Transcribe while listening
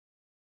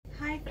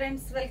Hi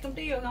friends, welcome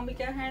to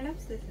Yogambika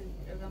Handlooms. This is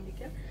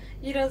Yogambika.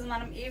 ఈ రోజు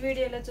మనం ఈ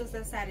వీడియోలో చూసే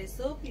సారీస్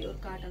ప్యూర్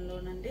కాటన్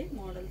లోనండి.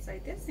 మోడల్స్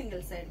అయితే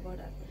సింగిల్ సైడ్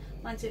బోర్డర్,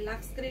 మంచి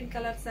లక్స్ గ్రీన్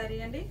కలర్ సారీ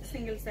అండి.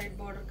 సింగిల్ సైడ్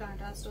బోర్డర్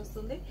కాంట్రాస్ట్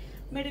వస్తుంది.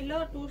 మిడిల్ లో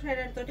 2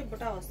 షేడెడ్ తోటి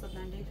బుటా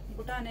వస్తుందండి.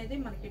 బుటా అనేది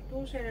మనకి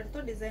 2 షేడెడ్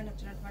తో డిజైన్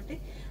వచ్చినటువంటి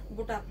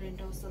బుటా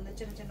ప్రింట్ వస్తుంది.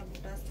 చిన్న చిన్న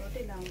బుటాస్ తోటి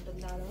ఇలా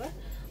ఉంటుంది. ఆల్ ఓవర్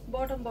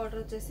బాటమ్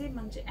బార్డర్ వచ్చేసి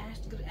మంచి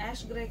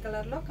యాష్ గ్రే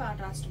కలర్ లో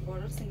contrast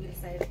border, single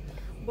side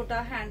buta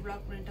hand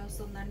black print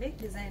వస్తుందండి.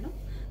 డిజైన్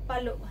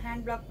పళ్ళు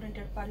హ్యాండ్ బ్లాక్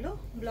ప్రింటెడ్ పళ్ళు,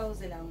 బ్లౌజ్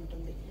ఇలా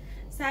ఉంటుంది.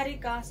 శారీ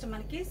కాస్ట్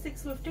మనకి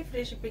 650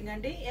 ఫ్రీ షిప్పింగ్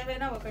అండి.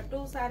 ఏవైనా ఒక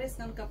 2 సారీస్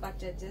కనుక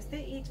పర్చేజ్ చేస్తే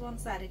ఈచ్ వన్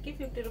సారీకి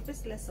 50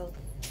 రూపీస్ లెస్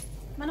అవుతుంది.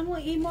 మనము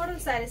ఈ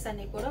మోడల్ సారీస్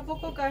అన్ని కూడా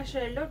ఒక్కొక్క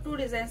షేడ్ లో 2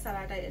 డిజైన్స్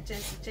అలా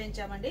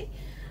చేయించామండి.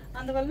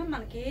 అందువల్ల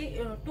మనకి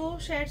 2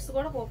 షేడ్స్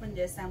కూడా ఓపెన్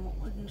చేసాము.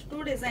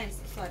 2 డిజైన్స్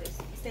సారీ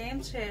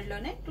సేమ్ షేడ్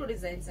లోనే 2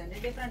 డిజైన్స్ అండి.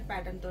 డిఫరెంట్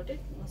ప్యాటర్న్ తోటి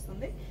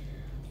వస్తుంది.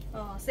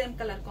 Same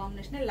colour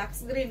combination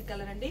Lux green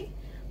colour అండి.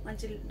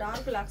 మంచి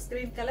dark Lux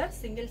green colour,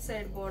 single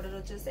side border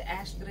వచ్చేసి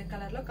యాష్ గ్రే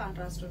కలర్ లో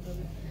కాంట్రాస్ట్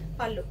ఉంటుంది.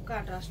 పళ్ళు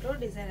కాంట్రాస్ట్ లో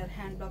డిజైనర్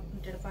హ్యాండ్ బ్లాక్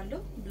ప్రింటెడ్ పళ్ళు,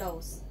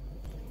 బ్లౌజ్.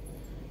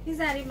 ఈ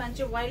శారీ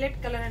మంచి వైలెట్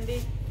కలర్ అండి.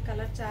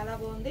 కలర్ చాలా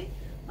బాగుంది.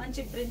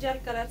 మంచి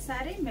బ్రింజాల్ కలర్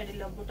శారీ. మిడిల్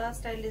లో బుటా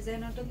స్టైల్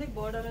డిజైన్ ఉంటుంది.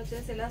 బోర్డర్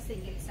వచ్చేసి ఇలా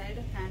single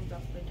side hand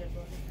block printed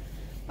border.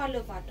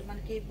 పళ్ళు పార్ట్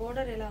మనకి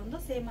బోర్డర్ ఎలా ఉందో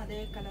సేమ్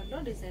అదే కలర్ లో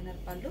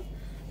డిజైనర్ పళ్ళు,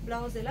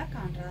 బ్లౌజ్ ఇలా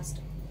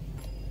కాంట్రాస్ట్.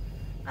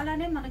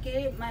 అలానే మనకి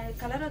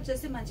కలర్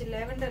వచ్చేసి మంచి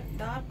లెవెండర్,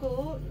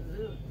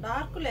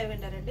 డార్క్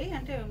లెవెండర్ అండి.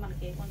 అంటే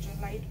మనకి కొంచెం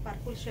లైట్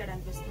పర్పుల్ షేడ్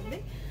అనిపిస్తుంది.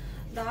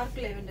 డార్క్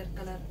లెవెండర్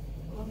కలర్,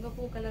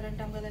 వంగపూ కలర్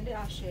అంటాం కదండి,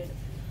 ఆ shade.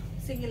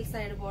 Single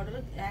side border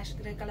ash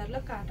grey colour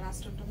లో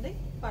కాంట్రాస్ట్ ఉంటుంది.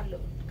 పళ్ళు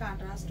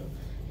కాంట్రాస్ట్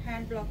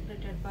హ్యాండ్ బ్లాక్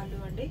ప్రింటెడ్ పళ్ళు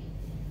అండి,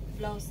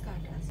 బ్లౌజ్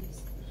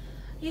కాంట్రాస్ట్.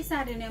 ఈ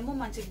శారీనేమో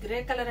మంచి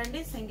గ్రే కలర్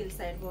అండి. Single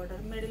side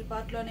border, middle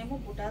part లోనేమో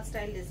buta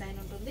style design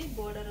ఉంటుంది.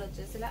 బోర్డర్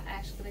వచ్చేసి ఇలా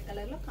యాష్ గ్రే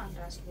కలర్ లో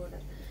కాంట్రాస్ట్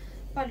బోర్డర్.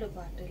 పళ్ళు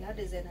పార్ట్ ఇలా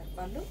డిజైనర్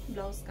పళ్ళు,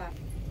 బ్లౌజ్ కాట్.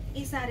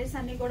 ఈ శారీస్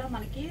అన్ని కూడా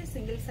మనకి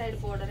సింగిల్ సైడ్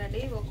బోర్డర్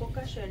అండి.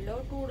 ఒక్కొక్క షేడ్ లో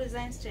 2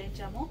 డిజైన్స్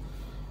చేయించాము.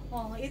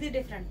 ఇది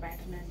డిఫరెంట్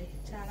ప్యాటర్న్ అండి,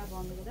 చాలా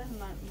బాగుంది కదా.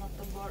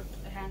 మొత్తం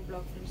హ్యాండ్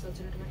బ్లాక్ ప్రింట్స్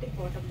వచ్చినటువంటి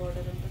బాటమ్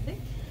బోర్డర్ ఉంటుంది.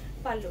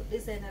 పళ్ళు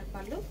డిజైనర్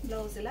పళ్ళు,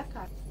 బ్లౌజ్ ఇలా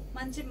కాట్.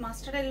 మంచి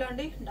మస్టర్డ్ ఎల్లో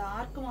అండి,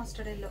 డార్క్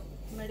మస్టర్డ్ ఎల్లో.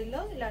 మిడిల్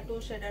లో ఇలా 2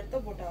 షేడెడ్ తో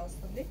బుటా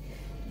వస్తుంది.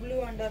 బ్లూ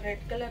అండ్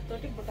రెడ్ కలర్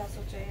తోటి బుటాస్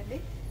వచ్చాయండి.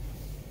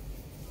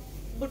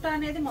 బుటా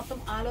అనేది మొత్తం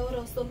ఆల్ ఓవర్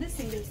వస్తుంది.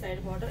 Single side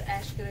border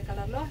ash grey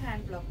colour లో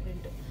హ్యాండ్ బ్లాక్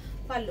ప్రింట్.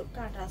 పళ్ళు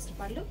కాంట్రాస్ట్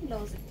పళ్ళు,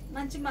 బ్లౌజ్.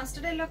 మంచి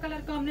మస్టర్డ్ ఎల్లో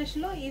కలర్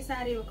కాంబినేషన్ లో ఈ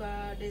శారీ ఒక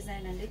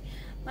డిజైన్ అండి.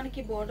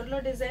 మనకి బోర్డర్ లో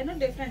డిజైన్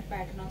డిఫరెంట్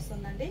ప్యాటర్న్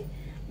వస్తుందండి.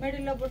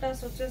 మిడిల్ లో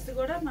బుటాస్ వచ్చేసి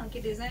కూడా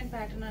మనకి డిజైన్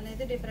ప్యాటర్న్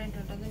అనేది డిఫరెంట్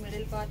ఉంటుంది.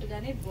 మిడిల్ పార్ట్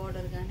గానీ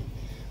బోర్డర్ గానీ.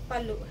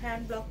 పళ్ళు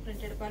హ్యాండ్ బ్లాక్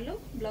ప్రింటెడ్ పళ్ళు,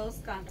 బ్లౌజ్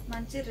కాంట్రాస్ట్.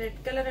 మంచి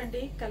రెడ్ కలర్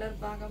అండి. కలర్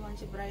బాగా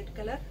మంచి bright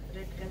colour,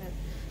 red colour.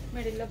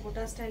 Middle లో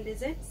buta style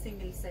design,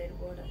 single side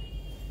border.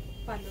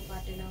 పళ్ళు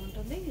పార్ట్ ఇలా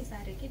ఉంటుంది. ఈ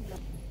శారీకి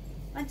బ్లౌజ్.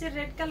 మంచి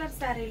రెడ్ కలర్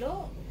శారీలో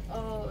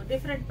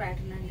డిఫరెంట్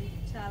ప్యాటర్న్ అండి,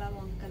 చాలా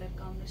బాగుంది కలర్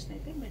కాంబినేషన్.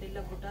 అయితే మిడిల్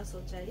లో బుటాస్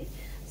వచ్చాయి,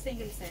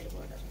 సింగిల్ సైడ్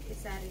బోర్డర్. ఈ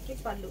శారీకి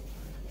పళ్ళు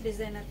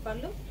డిజైనర్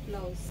పళ్ళు,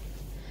 బ్లౌజ్.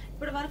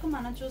 ఇప్పటి వరకు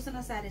మనం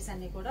చూసిన శారీస్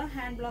అన్ని కూడా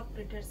హ్యాండ్ బ్లాక్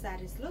ప్రింటెడ్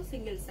శారీస్ లో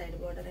సింగిల్ సైడ్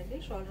బోర్డర్ అండి.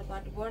 షోల్డర్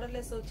పార్ట్ బోర్డర్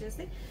లెస్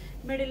వచ్చేసి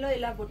మిడిల్ లో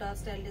ఇలా బుటా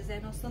స్టైల్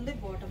డిజైన్ వస్తుంది.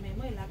 బాటమ్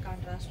ఏమో ఇలా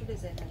కాంట్రాస్ట్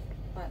డిజైనర్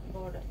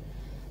బోర్డర్.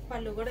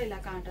 పళ్ళు కూడా ఇలా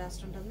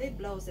కాంట్రాస్ట్ ఉంటుంది.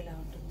 బ్లౌజ్ ఇలా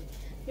ఉంటుంది.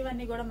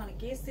 ఇవన్నీ కూడా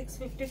మనకి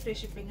 650 ఫ్రీ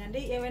షిప్పింగ్ అండి.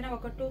 ఏవైనా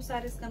ఒక 2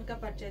 సారీస్ కనుక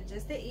పర్చేజ్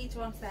చేస్తే ఈచ్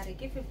వన్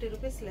శారీకి 50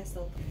 రూపీస్ లెస్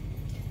అవుతుంది.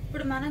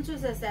 ఇప్పుడు మనం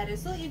చూసే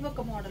శారీస్ ఇవి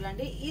ఒక మోడల్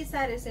అండి. ఈ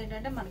శారీస్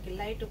ఏంటంటే మనకి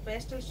లైట్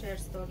పేస్టల్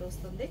షేడ్స్ తోటి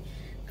వస్తుంది.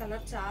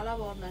 కలర్ చాలా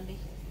బాగుందండి.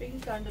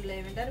 Pink and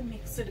lavender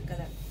mixed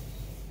colour,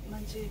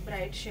 మంచి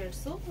బ్రైట్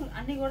షేడ్స్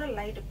అన్ని కూడా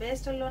లైట్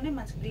పేస్టల్ లోనే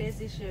మంచి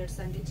గ్లేజీ షేడ్స్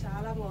అండి,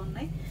 చాలా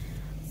బాగున్నాయి.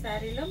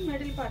 శారీలో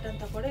మిడిల్ పార్ట్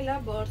అంతా కూడా ఇలా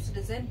birds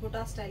design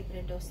buta style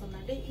print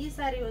వస్తుందండి. ఈ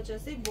శారీ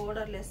వచ్చేసి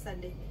బోర్డర్ లెస్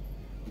అండి,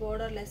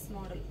 బోర్డర్ లెస్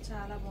మోడల్,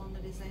 చాలా బాగుంది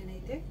డిజైన్.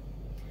 అయితే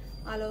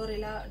ఆల్ ఓవర్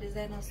ఇలా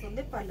డిజైన్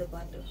వస్తుంది. పళ్ళు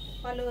పార్ట్,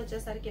 పళ్ళు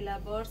వచ్చేసరికి ఇలా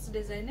బర్డ్స్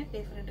డిజైన్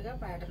డిఫరెంట్ గా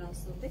ప్యాటర్న్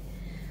వస్తుంది.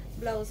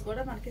 బ్లౌజ్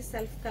కూడా మనకి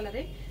సెల్ఫ్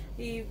కలరే.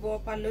 ఈ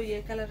పళ్ళు ఏ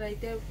కలర్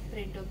అయితే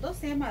ప్రింట్ ఉందో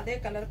సేమ్ అదే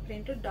colour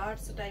print,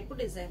 dots type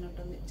design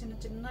ఉంటుంది. చిన్న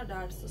చిన్న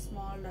డాట్స్,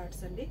 స్మాల్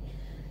డాట్స్ అండి.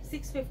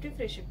 650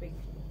 ఫ్రీ షిప్పింగ్.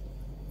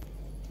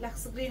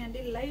 లక్స్ గ్రీన్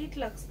అండి, light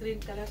Lux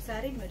green colour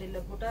sari. Middle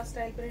లో బుటా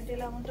స్టైల్ ప్రింట్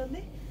ఇలా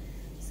ఉంటుంది.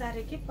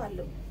 శారీకి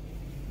పళ్ళు,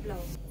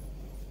 బ్లౌజ్.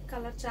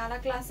 కలర్ చాలా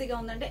క్లాసీగా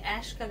ఉందండి.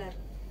 యాష్ కలర్,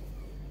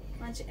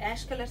 మంచి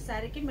యాష్ కలర్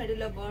శారీకి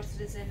మిడిల్ లో బర్డ్స్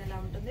డిజైన్ ఇలా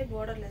ఉంటుంది.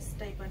 బోర్డర్ లెస్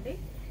టైప్ అండి.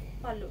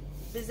 పళ్ళు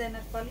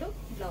డిజైనర్ పళ్ళు,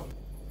 బ్లౌజ్.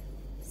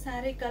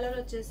 శారీ కలర్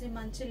వచ్చేసి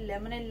మంచి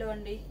లెమన్ ఎల్లో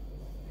అండి,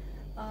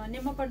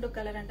 నిమ్మపండు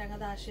కలర్ అంటాం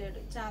కదా ఆ షేడ్,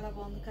 చాలా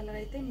బాగుంది కలర్.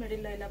 అయితే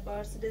మిడిల్ లో ఇలా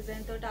బర్డ్స్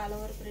డిజైన్ తోటి ఆల్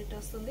ఓవర్ ప్రింట్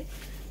వస్తుంది.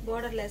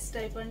 బోర్డర్ లెస్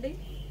టైప్ అండి.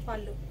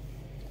 పళ్ళు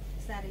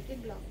శారీకి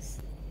బ్లౌజ్.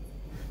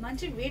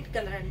 మంచి వీట్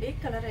కలర్ అండి.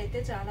 కలర్ అయితే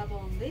చాలా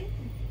బాగుంది,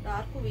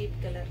 డార్క్ వీట్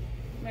కలర్.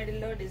 మిడిల్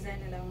లో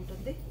డిజైన్ ఇలా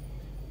ఉంటుంది.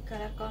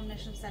 కలర్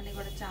కాంబినేషన్స్ అన్ని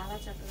కూడా చాలా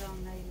చక్కగా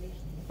ఉన్నాయండి.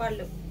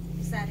 పళ్ళు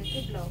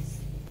శారీకి బ్లౌజ్.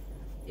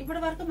 ఇప్పటి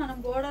వరకు మనం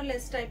బోర్డర్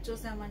లెస్ టైప్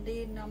చూసామండి.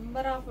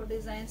 Number of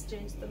designs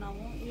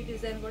చేయించుతున్నాము. ఈ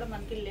డిజైన్ కూడా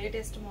మనకి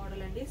లేటెస్ట్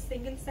మోడల్ అండి.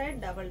 Single side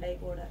double die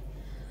border.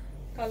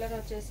 Colour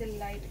వచ్చేసి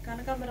లైట్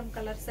కనకాంబరం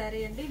కలర్ శారీ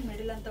అండి.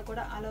 మిడిల్ అంతా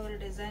కూడా ఆల్ ఓవర్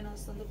డిజైన్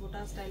వస్తుంది.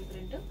 Buta style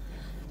print.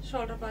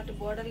 Shoulder part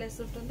border less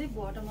ఉంటుంది.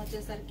 బాటమ్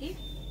వచ్చేసరికి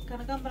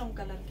కనకాంబరం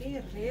కలర్ కి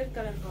రేర్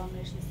కలర్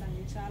కాంబినేషన్స్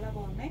అండి. చాలా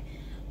బాగున్నాయి.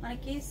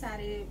 మనకి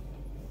శారీ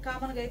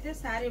కామన్ గా అయితే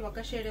శారీ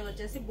ఒక షేడ్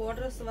వచ్చేసి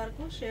బోర్డర్స్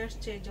వరకు షేడ్స్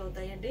చేంజ్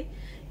అవుతాయండి.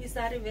 ఈ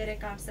సారీ వేరే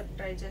కాన్సెప్ట్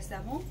ట్రై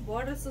చేసాము.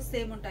 బోర్డర్స్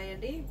సేమ్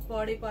ఉంటాయండి.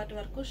 బాడీ పార్ట్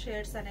వరకు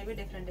షేడ్స్ అనేవి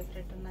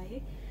డిఫరెంట్ ఉన్నాయి.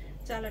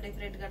 చాలా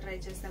డిఫరెంట్ గా ట్రై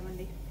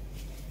చేసామండి.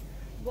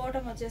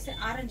 బాటమ్ వచ్చేసి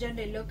ఆరెంజ్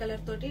అండ్ ఎల్లో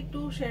కలర్ తోటి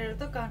 2 షేడ్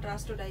తో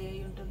కాంట్రాస్ట్ డై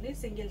అయి ఉంటుంది.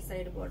 Single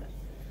side border.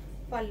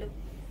 పళ్ళు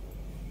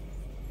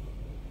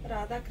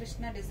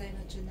రాధాకృష్ణ డిజైన్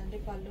వచ్చిందండి.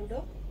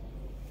 పళ్ళులో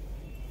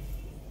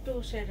 2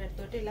 షేడెడ్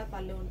తోటి ఇలా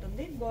పళ్ళు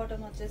ఉంటుంది.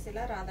 బాటమ్ వచ్చేసి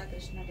ఇలా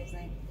రాధాకృష్ణ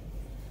డిజైన్.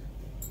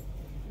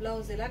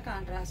 బ్లౌజ్ ఇలా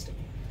contrast.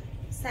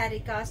 Sari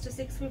cost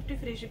 650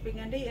 free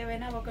shipping అండి.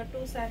 ఏవైనా ఒక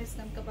 2 శారీస్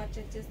కనుక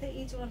పర్చేజ్ చేస్తే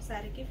ఈచ్ వన్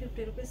శారీకి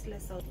 50 రూపీస్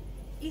లెస్ అవుతుంది.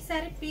 ఈ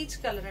శారీ పీచ్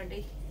కలర్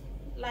అండి.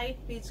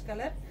 Light peach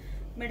colour.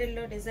 మిడిల్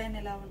లో డిజైన్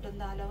ఎలా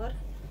ఉంటుంది all over.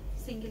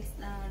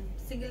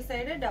 Single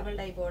side double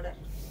die border.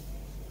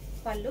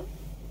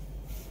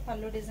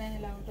 పళ్ళు డిజైన్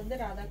ఎలా ఉంటుంది.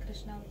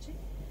 రాధాకృష్ణ వచ్చి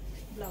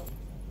బ్లౌజ్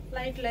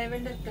లైట్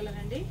లెవెండర్ కలర్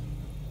అండి.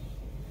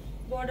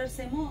 బోర్డర్స్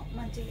ఏమో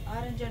మంచి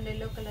ఆరెంజ్ అండ్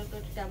ఎల్లో కలర్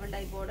తోటి డబుల్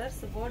డై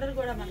బోర్డర్స్. బోర్డర్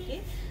కూడా మనకి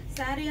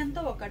శారీ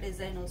అంతా ఒక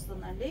డిజైన్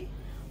వస్తుందండి.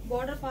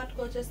 బోర్డర్ పార్ట్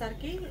కి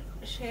వచ్చేసరికి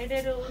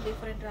షేడెడ్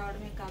డిఫరెంట్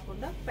రావడమే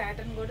కాకుండా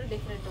ప్యాటర్న్ కూడా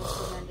డిఫరెంట్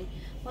వస్తుందండి.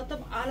 మొత్తం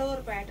ఆల్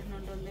ఓవర్ ప్యాటర్న్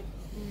ఉంటుంది.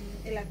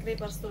 ఇలా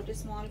క్రీపర్స్ తోటి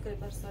స్మాల్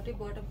క్రీపర్స్ తోటి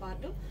bottom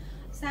part.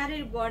 Sari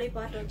body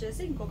part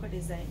వచ్చేసి ఇంకొక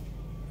డిజైన్.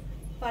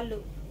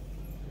 పళ్ళు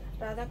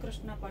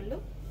రాధాకృష్ణ పళ్ళు.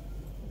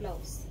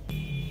 బ్లౌజ్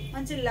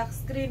మంచి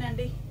లక్స్ గ్రీన్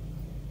అండి.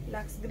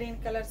 Lux green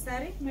colour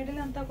sari. Middle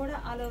అంతా కూడా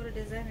ఆల్ ఓవర్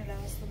డిజైన్ ఇలా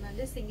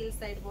వస్తుందండి. Single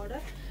side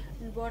border.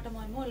 బాటమ్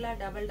ఏమో ఇలా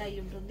డబల్ డై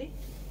ఉంటుంది.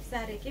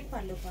 శారీకి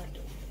పళ్ళు పార్ట్.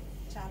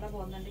 చాలా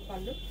బాగుందండి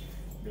పళ్ళు.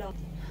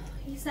 బ్లౌజ్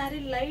ఈ శారీ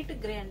లైట్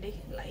గ్రే అండి.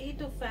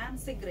 Light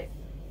fancy grey.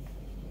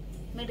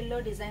 మిడిల్ లో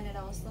డిజైన్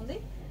ఇలా వస్తుంది.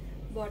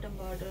 బాటమ్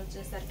బార్డర్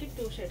వచ్చేసరికి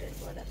 2 షేడెడ్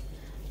బార్డర్.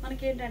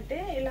 మనకి ఏంటంటే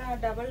ఇలా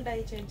డబల్ డై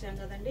చేయించాం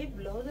కదండి.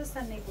 బ్లౌజెస్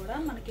అన్ని కూడా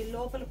మనకి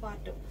లోపల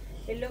పార్ట్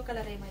ఎల్లో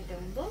కలర్ ఏమైతే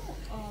ఉందో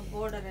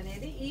బోర్డర్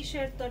అనేది ఈ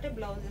షేడ్ తోటి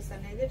బ్లౌజెస్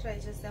అనేది ట్రై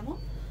చేసాము.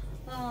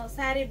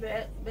 శారీ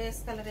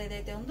బేస్ కలర్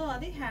ఏదైతే ఉందో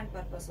అది హ్యాండ్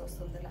పర్పస్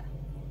వస్తుంది. ఇలా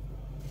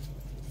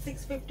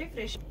 650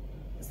 free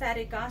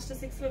sari cost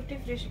 650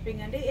 free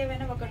shipping అండి.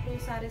 ఏవైనా ఒక 2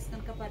 శారీస్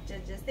కనుక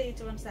పర్చేజ్ చేస్తే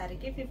ఈచ్ వన్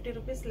శారీకి 50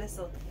 రూపీస్ లెస్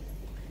అవుతుంది.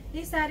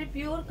 ఈ sari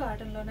pure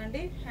cotton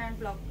లోనండి. Hand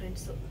block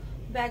prints.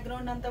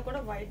 Background అంతా కూడా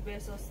వైట్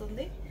బేస్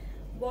వస్తుంది.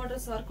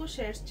 బోర్డర్స్ వరకు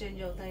షేడ్స్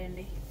చేంజ్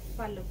అవుతాయండి.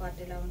 పళ్ళు పార్ట్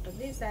ఇలా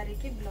ఉంటుంది. ఈ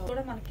శారీకి బ్లౌజ్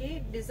కూడా మనకి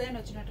డిజైన్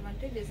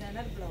వచ్చినటువంటి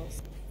డిజైనర్ బ్లౌజ్.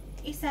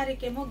 ఈ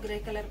శారీకి ఏమో గ్రే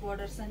కలర్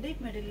బోర్డర్స్ అండి.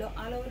 మిడిల్ లో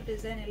ఆల్ ఓవర్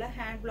డిజైన్ ఇలా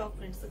హ్యాండ్ బ్లాక్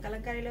ప్రింట్స్.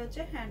 కలంకారీలో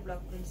వచ్చే హ్యాండ్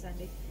బ్లాక్ ప్రింట్స్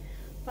అండి.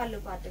 పళ్ళు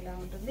పార్ట్ ఇలా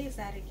ఉంటుంది. ఈ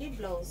శారీకి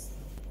బ్లౌజ్.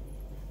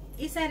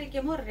 ఈ శారీకి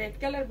ఏమో రెడ్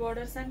కలర్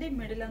బోర్డర్స్ అండి.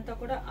 మిడిల్ అంతా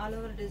కూడా ఆల్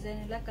ఓవర్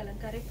డిజైన్ ఇలా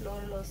కలంకారీ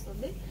ఫ్లోరల్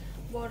వస్తుంది.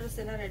 బోర్డర్స్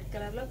ఇలా రెడ్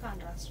కలర్ లో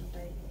కాంట్రాస్ట్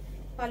ఉంటాయి.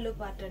 పళ్ళు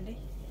పార్ట్ అండి.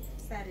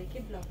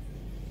 శారీకి బ్లౌజ్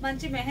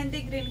మంచి మెహందీ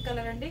గ్రీన్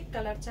కలర్ అండి.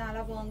 కలర్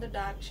చాలా బాగుంది.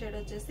 డార్క్ షేడ్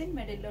వచ్చేసి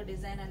మిడిల్ లో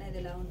డిజైన్ అనేది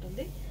ఇలా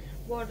ఉంటుంది.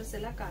 బోర్డర్స్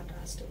ఇలా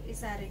కాంట్రాస్ట్. ఈ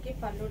శారీకి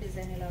పళ్ళు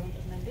డిజైన్ ఇలా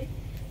ఉంటుందండి.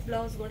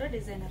 బ్లౌజ్ కూడా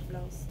డిజైనర్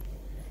బ్లౌజ్.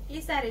 ఈ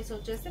శారీస్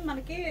వచ్చేసి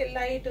మనకి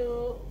లైట్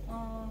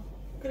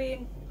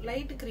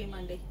క్రీమ్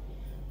అండి.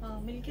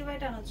 మిల్కీ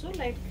వైట్ అనొచ్చు.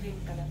 Light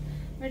cream colour.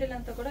 మిడిల్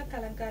అంతా కూడా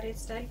Kalamkari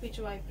style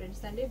pitch why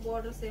prints అండి.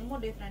 బోర్డర్స్ ఏమో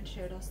డిఫరెంట్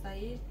షేడ్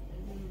వస్తాయి.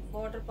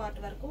 బోర్డర్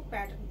పార్ట్ వరకు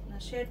ప్యాటర్న్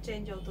షేడ్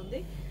చేంజ్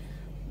అవుతుంది.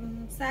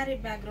 శారీ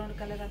బ్యాక్గ్రౌండ్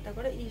కలర్ అంతా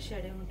కూడా ఈ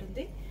షేడ్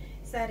ఉంటుంది.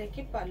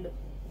 శారీకి పళ్ళు.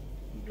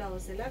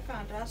 బ్లౌజ్ ఇలా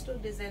కాంట్రాస్ట్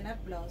డిజైనర్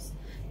బ్లౌజ్.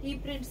 ఈ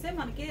ప్రింట్స్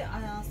మనకి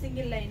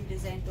సింగిల్ లైన్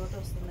డిజైన్ తోటి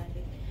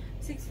వస్తుందండి.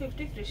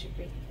 650 free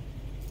shipping.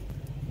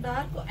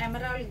 Dark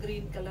emerald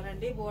green colour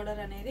అండి.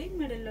 బోర్డర్ అనేది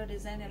మిడిల్ లో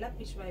డిజైన్ ఇలా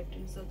పిచ్ వై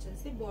ప్రింట్స్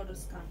వచ్చేసి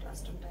బోర్డర్స్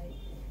కాంట్రాస్ట్ ఉంటాయి.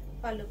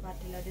 పళ్ళు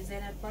పార్ట్ ఇలా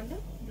డిజైనర్ పళ్ళు.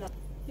 బ్లౌజ్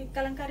ఈ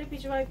కలంకారీ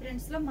పిచ్ వై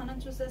ప్రింట్స్ లో మనం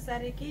చూసే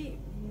శారీకి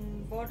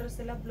బోర్డర్స్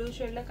ఇలా బ్లూ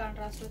షేడ్ లో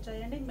కాంట్రాస్ట్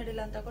వచ్చాయండి. మిడిల్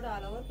అంతా కూడా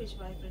all over pitch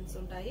why prints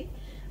ఉంటాయి.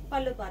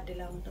 పళ్ళు పార్ట్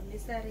ఇలా ఉంటుంది.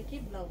 శారీకి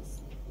బ్లౌజ్.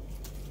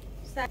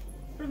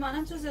 ఇప్పుడు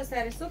మనం చూసే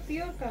శారీస్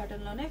ప్యూర్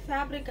కాటన్ లోనే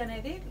ఫ్యాబ్రిక్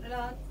అనేది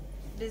ఇలా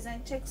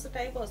డిజైన్ చెక్స్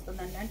టైప్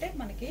వస్తుందండి. అంటే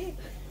మనకి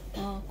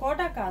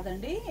కోటా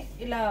కాదండి.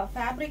 ఇలా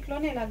ఫ్యాబ్రిక్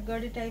లోనే ఇలా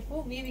గడి టైపు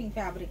వీవింగ్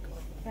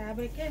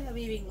ఫ్యాబ్రిక్ ఇలా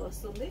వీవింగ్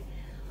వస్తుంది.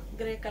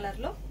 గ్రే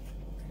కలర్ లో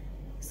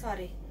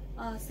సారీ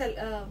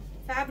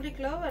ఫ్యాబ్రిక్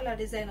లో ఇలా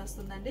డిజైన్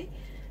వస్తుందండి.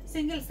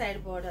 Single side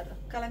border.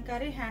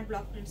 Kalamkari hand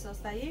block prints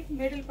వస్తాయి.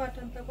 మిడిల్ పార్ట్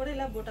అంతా కూడా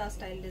ఇలా బుటా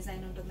స్టైల్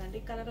డిజైన్ ఉంటుందండి.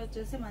 కలర్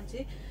వచ్చేసి మంచి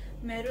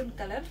maroon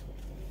colour.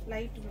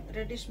 Light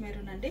reddish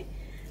maroon అండి.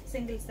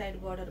 Single side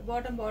border.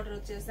 Bottom border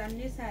వచ్చేసి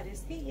అన్ని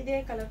శారీస్ కి ఇదే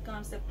కలర్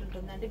కాన్సెప్ట్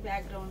ఉంటుందండి.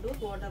 Background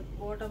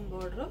bottom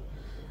border.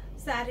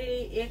 శారీ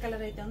ఏ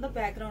కలర్ అయితే ఉందో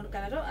బ్యాక్గ్రౌండ్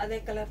కలర్ అదే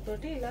కలర్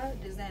తోటి ఇలా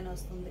డిజైన్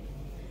వస్తుంది.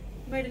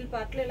 మిడిల్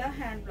పార్ట్ లో ఇలా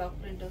హ్యాండ్ బ్లాక్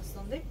ప్రింట్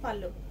వస్తుంది.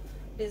 పళ్ళు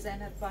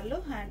డిజైనర్ పళ్ళు.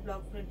 హ్యాండ్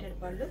బ్లాక్ ప్రింటెడ్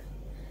పళ్ళు.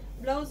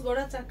 బ్లౌజ్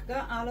కూడా చక్కగా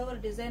ఆల్ ఓవర్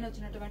డిజైన్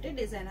వచ్చినటువంటి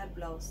డిజైనర్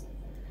బ్లౌజ్.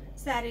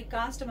 శారీ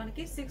కాస్ట్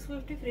మనకి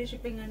 650 ఫ్రీ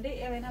షిప్పింగ్ అండి.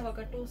 ఏవైనా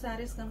ఒక 2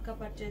 శారీస్ కనుక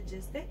పర్చేజ్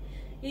చేస్తే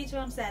ఈచ్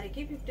వన్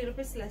శారీకి 50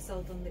 రూపీస్ లెస్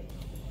అవుతుంది.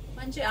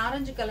 మంచి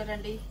ఆరెంజ్ కలర్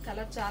అండి,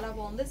 కలర్ చాలా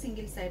బాగుంది.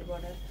 Single side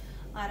border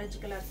orange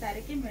colour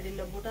శారీకి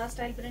మిడిల్లో బుటా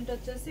స్టైల్ ప్రింట్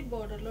వచ్చేసి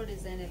బోర్డర్ లో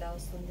డిజైన్ ఇలా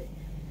వస్తుంది.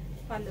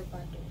 పళ్ళు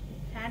పాటు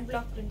హ్యాండ్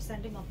బ్లాక్ ప్రింట్స్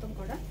అండి మొత్తం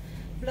కూడా.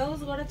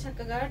 బ్లౌజ్ కూడా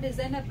చక్కగా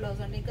డిజైనర్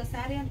బ్లౌజ్ అండి. ఇంకా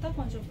శారీ అంతా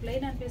కొంచెం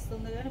ప్లెయిన్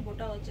అనిపిస్తుంది కానీ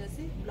బుటా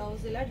వచ్చేసి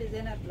బ్లౌజ్ ఇలా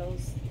designer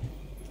blouse.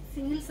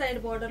 Single side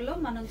border లో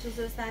మనం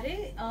చూసే శారీ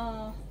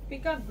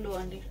పికాక్ బ్లూ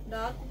అండి,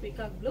 డార్క్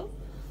పికాక్ బ్లూ.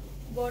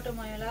 బాటమ్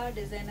ఇలా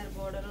డిజైనర్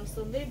బోర్డర్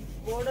వస్తుంది.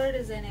 బోర్డర్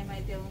డిజైన్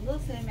ఏమైతే ఉందో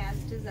సేమ్ యాజ్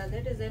ఇట్ ఈజ్ అదే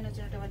డిజైన్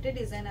వచ్చినటువంటి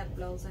డిజైనర్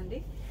బ్లౌజ్ అండి.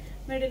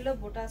 మిడిల్లో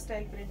బుటా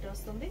స్టైల్ ప్రింట్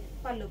వస్తుంది.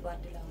 పళ్ళు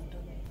పార్ట్ ఇలా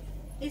ఉంటుంది.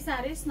 ఈ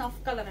శారీ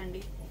స్నఫ్ కలర్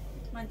అండి,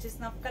 మంచి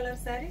snuff colour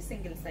sari.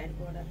 Single side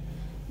border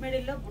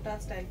మిడిల్లో బుటా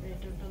స్టైల్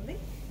ప్రింట్ ఉంటుంది.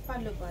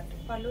 పళ్ళు పార్ట్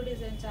పళ్ళు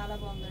డిజైన్ చాలా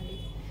బాగుందండి.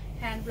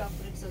 హ్యాండ్ బ్లాక్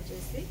ప్రింట్స్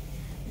వచ్చేసి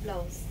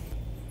బ్లౌజ్.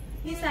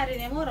 ఈ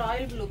శారీనేమో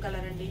రాయల్ బ్లూ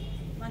కలర్ అండి,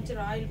 మంచి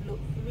రాయల్ బ్లూ.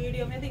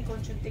 వీడియో మీద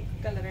ఇంకొంచెం థిక్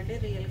కలర్ అండి,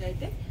 రియల్ గా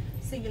అయితే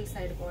సింగిల్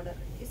సైడ్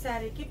బోర్డర్. ఈ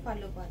శారీకి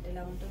పళ్ళు పార్ట్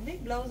ఇలా ఉంటుంది.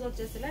 బ్లౌజ్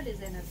వచ్చేసి ఇలా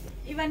డిజైనర్.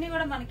 ఇవన్నీ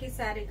కూడా మనకి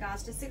శారీ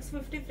కాస్ట్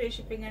 650 ఫ్రీ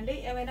షిప్పింగ్ అండి.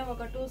 ఏవైనా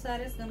ఒక 2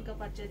 శారీస్ కనుక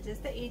పర్చేజ్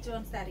చేస్తే ఈచ్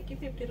వన్ శారీకి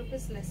 50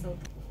 రూపీస్ లెస్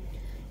అవుతుంది.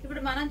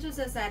 ఇప్పుడు మనం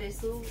చూసే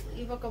శారీస్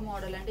ఇవి ఒక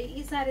మోడల్ అండి.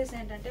 ఈ శారీస్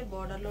ఏంటంటే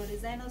బోర్డర్ లో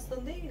డిజైన్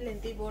వస్తుంది,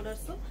 లెంతీ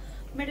బోర్డర్స్.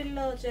 మిడిల్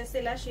లో వచ్చేసి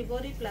ఇలా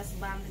shibori plus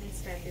bandhani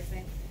style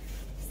design.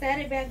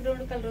 Sari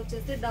background colour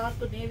వచ్చేసి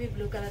డార్క్ నేవీ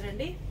బ్లూ కలర్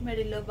అండి.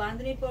 మిడిల్ లో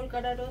బాందిని పోల్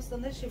కలర్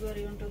వస్తుంది,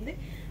 షిబోరి ఉంటుంది.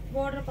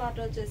 బోర్డర్ పార్ట్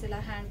వచ్చేసి ఇలా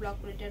hand block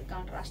printed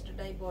contrast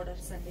die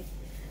borders అండి.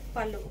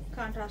 పళ్ళు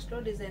కాంట్రాస్ట్ లో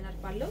డిజైనర్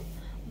పళ్ళు.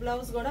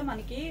 బ్లౌజ్ కూడా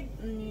మనకి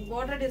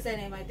బోర్డర్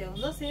డిజైన్ ఏమైతే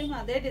ఉందో సేమ్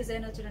అదే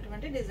డిజైన్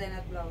వచ్చినటువంటి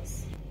డిజైనర్ బ్లౌజ్.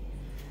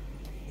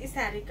 ఈ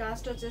శారీ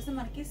కాస్ట్ వచ్చేసి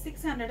మనకి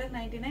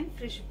 699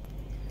 ఫ్రీ షిప్.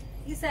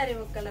 ఈ శారీ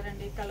ఒక కలర్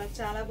అండి, కలర్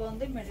చాలా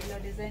బాగుంది. మిడిల్ లో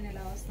డిజైన్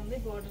ఇలా వస్తుంది,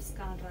 బోర్డర్స్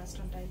కాంట్రాస్ట్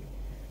ఉంటాయి.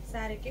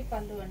 శారీకి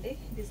పళ్ళు అండి,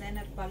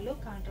 డిజైనర్ పళ్ళు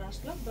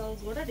కాంట్రాస్ట్ లో.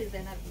 బ్లౌజ్ కూడా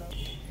డిజైనర్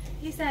బ్లౌజ్.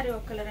 ఈ శారీ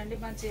ఒక కలర్ అండి,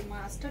 మంచి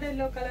mustard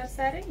yellow colour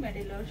sari.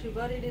 Middle లో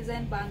షుగరీ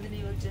డిజైన్ బాందిని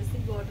వచ్చేసి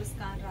borders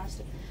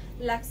contrast.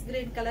 Lux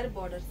green colour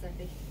borders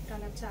అండి,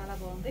 కలర్ చాలా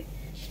బాగుంది.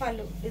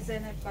 పళ్ళు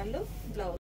డిజైనర్ పళ్ళు. బ్లౌజ్